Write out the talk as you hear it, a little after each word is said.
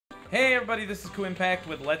Hey everybody, this is Kuuimpact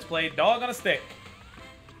with Let's Play Dog on a Stick.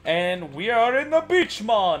 And we are in the beach,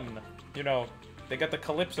 mon! You know, they got the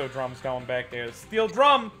calypso drums going back there. The steel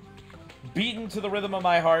drum beating to the rhythm of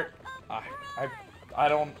my heart. I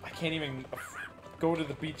can't even go to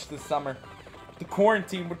the beach this summer. The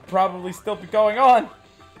quarantine would probably still be going on.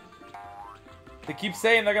 They keep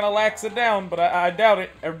saying they're gonna lax it down, but I doubt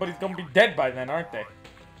it. Everybody's gonna be dead by then, aren't they?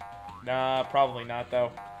 Nah, probably not though.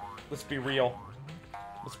 Let's be real.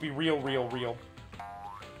 Let's be real.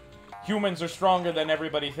 Humans are stronger than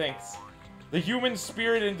everybody thinks. The human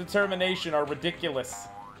spirit and determination are ridiculous.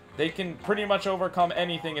 They can pretty much overcome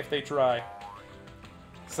anything if they try.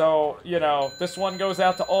 So, you know, this one goes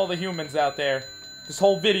out to all the humans out there. This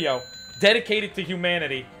whole video, dedicated to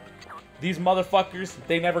humanity. These motherfuckers,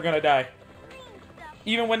 they never gonna die.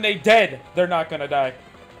 Even when they dead, they're not gonna die.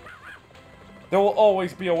 There will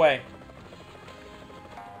always be a way.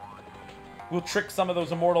 We'll trick some of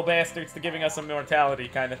those immortal bastards to giving us immortality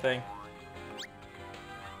kind of thing.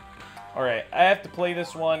 Alright, I have to play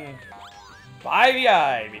this one by the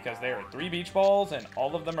eye because there are 3 beach balls and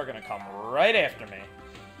all of them are going to come right after me.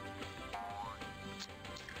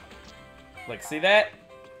 Like, see that?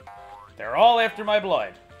 They're all after my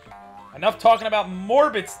blood. Enough talking about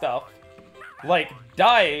morbid stuff like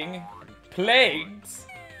dying, plagues,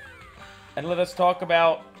 and let us talk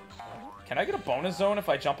about... Can I get a bonus zone if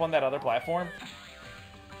I jump on that other platform?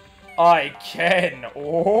 I can!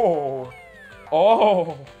 Oh!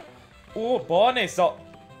 Oh! Oh, bonus! Oh.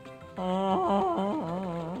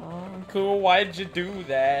 Cool, why did you do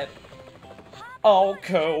that? Oh,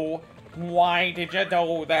 cool. Why did you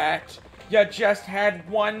do that? You just had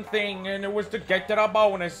one thing, and it was to get to the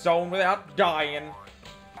bonus zone without dying.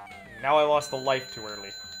 Now I lost a life too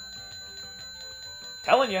early.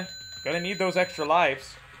 Telling you, gonna need those extra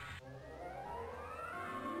lives.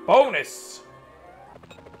 Bonus!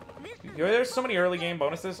 There's so many early game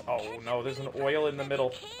bonuses. Oh no, there's an oil in the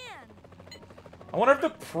middle. I wonder if the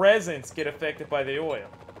presents get affected by the oil.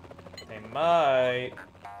 They might.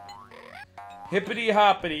 Hippity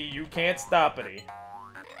hoppity, you can't stop-ity.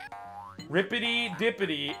 Rippity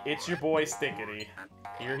dippity, it's your boy Stickity.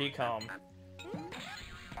 Here he come.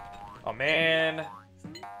 Oh man.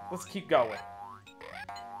 Let's keep going.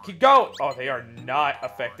 Keep going! Oh, they are not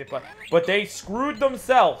affected, but they screwed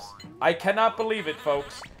themselves. I cannot believe it,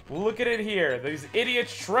 folks. Look at it here. These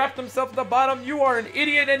idiots trapped themselves at the bottom. You are an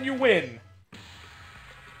idiot and you win.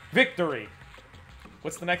 Victory.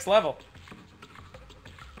 What's the next level?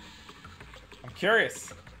 I'm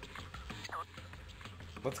curious.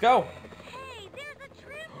 Let's go. Hey, there's a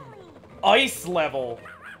trampoline. Ice level.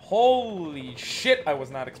 Holy shit, I was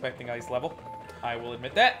not expecting ice level. I will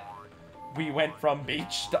admit that. We went from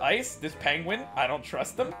beach to ice. This penguin, I don't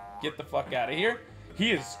trust him. Get the fuck out of here.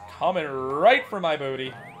 He is coming right for my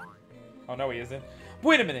booty. Oh, no, he isn't.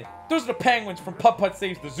 Wait a minute. Those are the penguins from Putt-Putt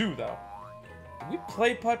Saves the Zoo, though. Did we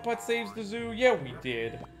play Putt-Putt Saves the Zoo? Yeah, we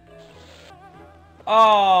did.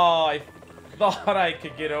 Oh, I thought I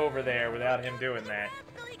could get over there without him doing that.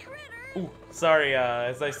 Ooh, sorry,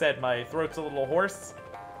 as I said, my throat's a little hoarse.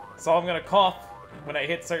 So I'm gonna cough when I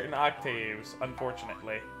hit certain octaves,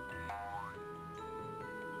 unfortunately.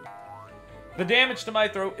 The damage to my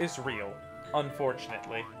throat is real,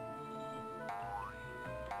 unfortunately.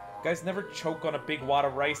 You guys never choke on a big wad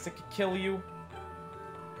of rice that could kill you?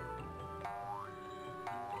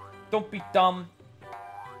 Don't be dumb.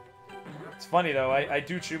 It's funny though, I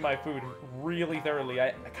do chew my food really thoroughly.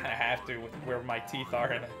 I kind of have to with where my teeth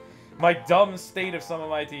are. And my dumb state of some of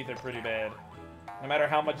my teeth are pretty bad. No matter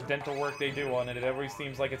how much dental work they do on it, it always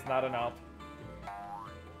seems like it's not enough.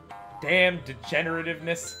 Damn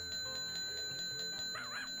degenerativeness.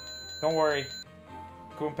 Don't worry.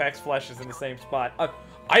 Kuuimpact's flesh is in the same spot.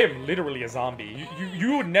 I am literally a zombie.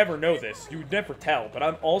 You would never know this. You would never tell. But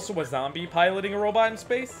I'm also a zombie piloting a robot in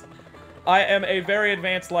space. I am a very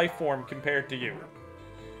advanced life form compared to you.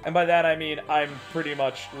 And by that I mean I'm pretty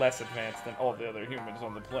much less advanced than all the other humans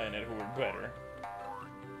on the planet who are better.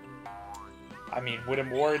 I mean, would a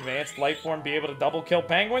more advanced life form be able to double kill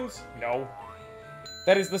penguins? No.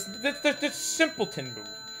 That is the simpleton move.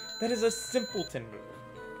 That is a simpleton move.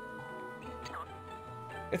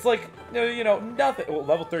 It's like, you know, nothing. Well,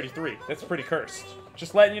 level 33. That's pretty cursed.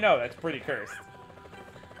 Just letting you know, that's pretty cursed.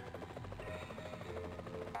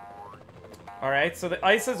 Alright, so the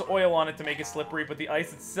ice has oil on it to make it slippery, but the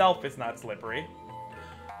ice itself is not slippery.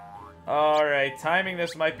 Alright, timing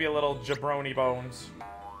this might be a little jabroni bones.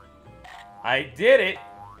 I did it!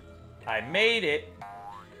 I made it!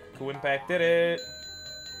 Kuuimpact did it!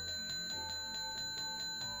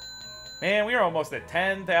 Man, we are almost at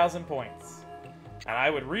 10,000 points. And I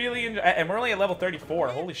would really enjoy... And we're only at level 34.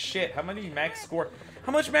 Holy shit. How many max score...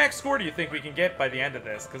 How much max score do you think we can get by the end of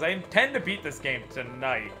this? Because I intend to beat this game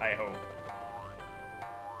tonight, I hope.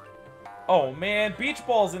 Oh, man. Beach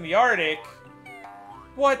balls in the Arctic.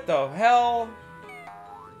 What the hell?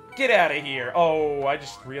 Get out of here. Oh, I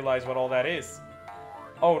just realized what all that is.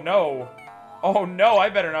 Oh, no. Oh, no. I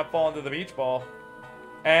better not fall into the beach ball.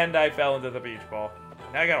 And I fell into the beach ball.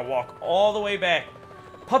 Now I gotta walk all the way back.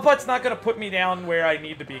 Putt-Putt's not gonna put me down where I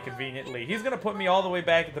need to be conveniently. He's gonna put me all the way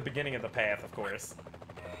back at the beginning of the path, of course.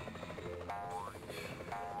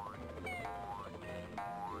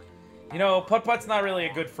 You know, Putt-Putt's not really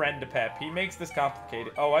a good friend to Pep. He makes this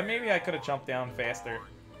complicated. Oh, maybe I could have jumped down faster.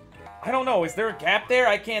 I don't know. Is there a gap there?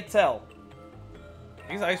 I can't tell.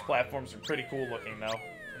 These ice platforms are pretty cool looking, though.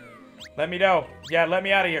 Let me know. Yeah, let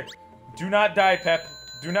me out of here. Do not die, Pep.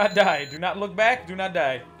 Do not die. Do not look back. Do not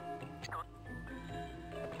die.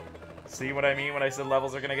 See what I mean when I said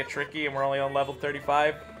levels are going to get tricky and we're only on level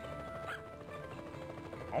 35?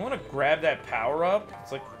 I want to grab that power-up.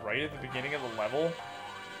 It's like right at the beginning of the level.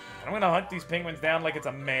 I'm going to hunt these penguins down like it's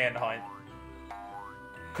a manhunt.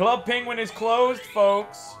 Club Penguin is closed,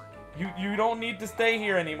 folks. You don't need to stay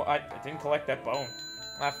here anymore. I didn't collect that bone.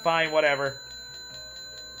 Fine, whatever.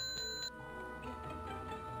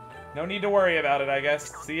 No need to worry about it, I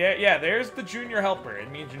guess. See, yeah, there's the junior helper. It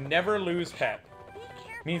means you never lose Pep.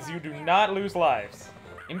 It means you do not lose lives.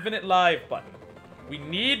 Infinite live button. We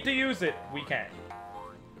need to use it. We can.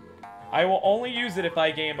 I will only use it if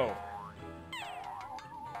I game over.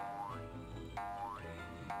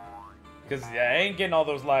 Because I ain't getting all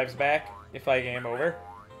those lives back if I game over.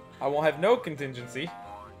 I will have no contingency.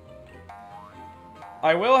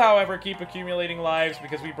 I will, however, keep accumulating lives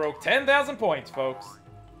because we broke 10,000 points, folks.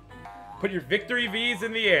 Put your victory V's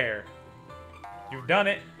in the air. You've done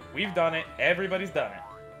it. We've done it. Everybody's done it.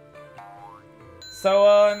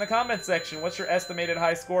 So, in the comments section, what's your estimated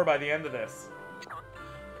high score by the end of this?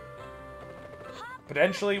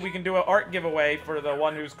 Potentially, we can do an art giveaway for the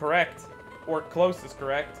one who's correct. Or closest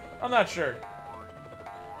correct. I'm not sure.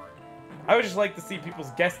 I would just like to see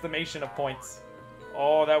people's guesstimation of points.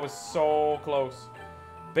 Oh, that was so close.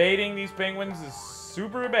 Baiting these penguins is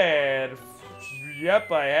super bad.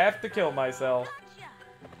 Yep, I have to kill myself.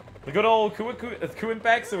 The good old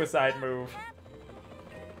Kuuimpact suicide move.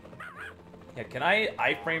 Yeah, can I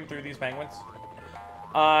iframe through these penguins?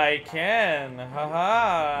 I can.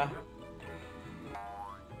 Haha.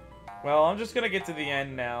 Well, I'm just gonna get to the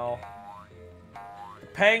end now. The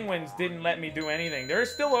penguins didn't let me do anything. They're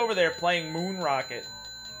still over there playing Moon Rocket.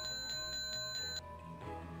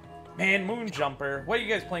 Man, Moon Jumper. What are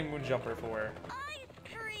you guys playing Moon Jumper for?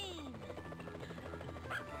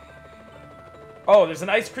 Oh, there's an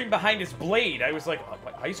ice cream behind his blade. I was like,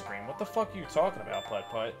 ice cream? What the fuck are you talking about,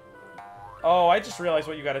 Putt-Putt? Oh, I just realized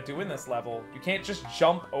what you gotta do in this level. You can't just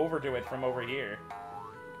jump over to it from over here.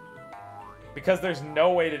 Because there's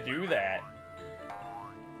no way to do that.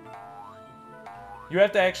 You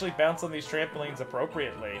have to actually bounce on these trampolines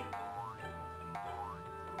appropriately.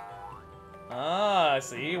 Ah,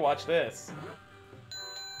 see? Watch this.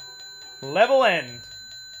 Level end.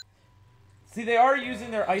 See, they are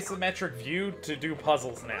using their isometric view to do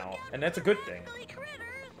puzzles now, and that's a good thing.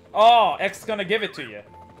 Oh, X is gonna give it to you.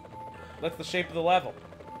 That's the shape of the level.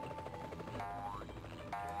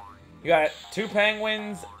 You got 2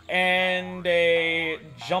 penguins and a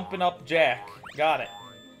jumping up jack. Got it.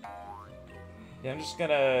 Yeah, I'm just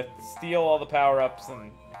gonna steal all the power-ups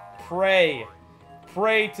and pray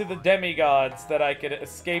to the demigods that I could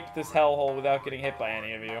escape this hellhole without getting hit by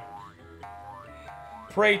any of you.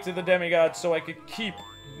 Pray to the demigods so I could keep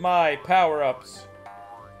my power-ups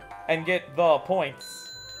and get the points.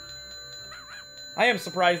 I am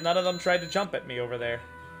surprised none of them tried to jump at me over there.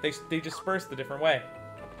 They dispersed a different way.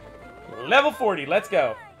 Level 40, let's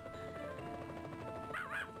go.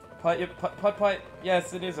 Putt-Putt,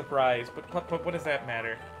 yes, it is a prize, but Putt-Putt, what does that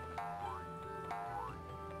matter?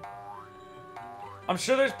 I'm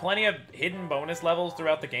sure there's plenty of hidden bonus levels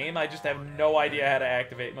throughout the game, I just have no idea how to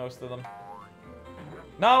activate most of them.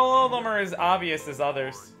 Not all of them are as obvious as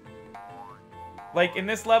others. Like, in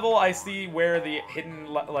this level, I see where the hidden,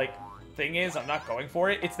 like, thing is. I'm not going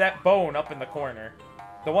for it. It's that bone up in the corner.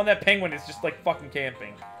 The one that penguin is just, like, fucking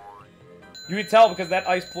camping. You can tell because that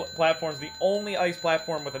ice platform is the only ice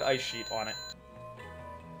platform with an ice sheet on it.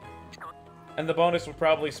 And the bonus would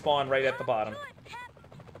probably spawn right at the bottom.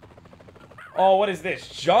 Oh, what is this?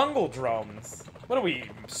 Jungle drums. What are we,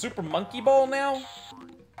 Super Monkey Ball now?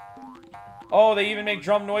 Oh, they even make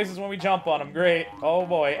drum noises when we jump on them. Great. Oh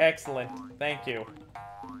boy, excellent. Thank you.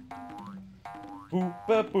 Boop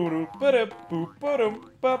ba boo ba da boop ba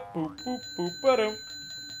dum ba boop boop boop ba dum.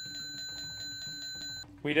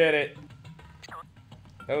 We did it.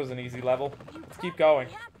 That was an easy level. Let's keep going.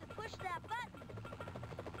 You have to push that button.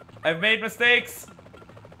 I've made mistakes.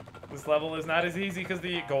 This level is not as easy because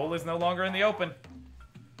the goal is no longer in the open.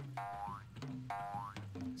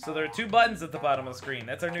 So there are 2 buttons at the bottom of the screen.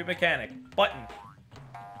 That's our new mechanic. Button.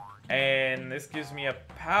 And this gives me a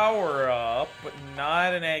power-up, but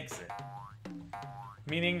not an exit.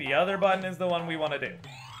 Meaning the other button is the one we want to do.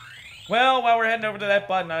 Well, while we're heading over to that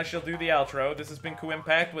button, I shall do the outro. This has been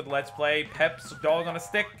Kuuimpact with Let's Play Pep's Dog on a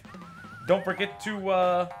Stick. Don't forget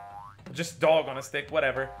to, just dog on a stick,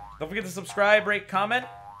 whatever. Don't forget to subscribe, rate, comment,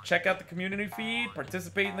 check out the community feed,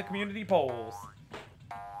 participate in the community polls.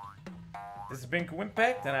 This has been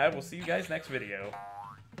Kuuimpact, and I will see you guys next video.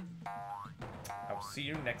 I will see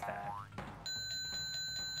you next time.